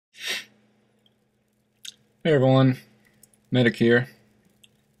Hey everyone, Medic here.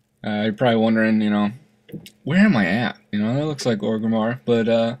 You're probably wondering, where am I at? That looks like Orgrimmar,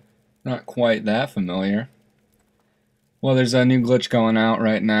 but not quite that familiar. Well, there's a new glitch going out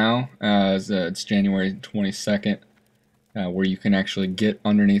right now. It's January 22nd, where you can actually get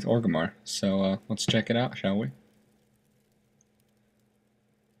underneath Orgrimmar. So let's check it out, shall we?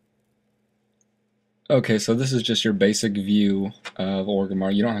 Okay, so this is just your basic view of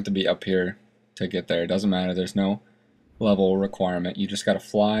Orgrimmar. You don't have to be up here to get there. It doesn't matter. There's no level requirement. You just got to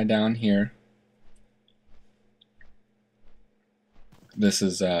fly down here. This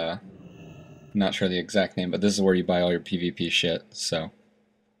is not sure the exact name, but this is where you buy all your PvP shit. So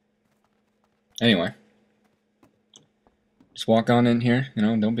anyway, just walk on in here.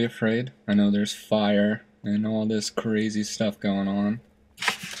 Don't be afraid. I know there's fire and all this crazy stuff going on,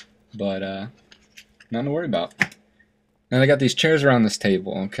 but nothing to worry about. Now they got these chairs around this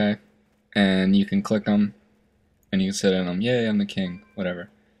table, okay, and you can click them and you can sit in them. Yay, I'm the king, whatever.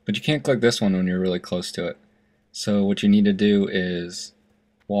 But you can't click this one when you're really close to it. So what you need to do is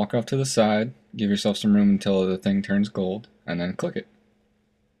walk off to the side, give yourself some room until the thing turns gold, and then click it.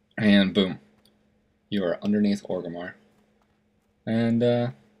 And boom, you are underneath Orgrimmar.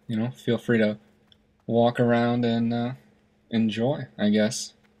 And, feel free to walk around and enjoy, I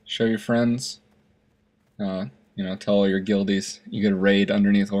guess. Show your friends, tell all your guildies. You could raid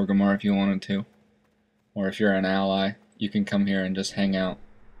underneath Orgrimmar if you wanted to. Or if you're an ally, you can come here and just hang out.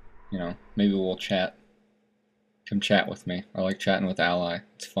 Maybe we'll chat. Come chat with me. I like chatting with ally.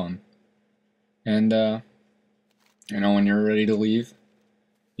 It's fun. And, when you're ready to leave,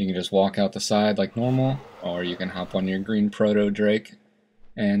 you can just walk out the side like normal, or you can hop on your green proto drake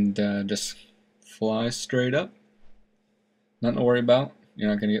and just fly straight up. Nothing to worry about. You're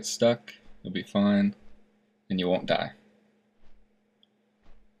not going to get stuck. You'll be fine, and you won't die.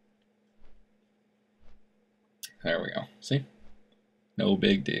 There we go. See? No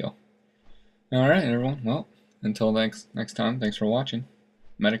big deal. Alright, everyone. Well, until next time, thanks for watching.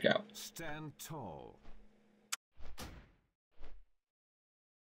 Medic out. Stand tall.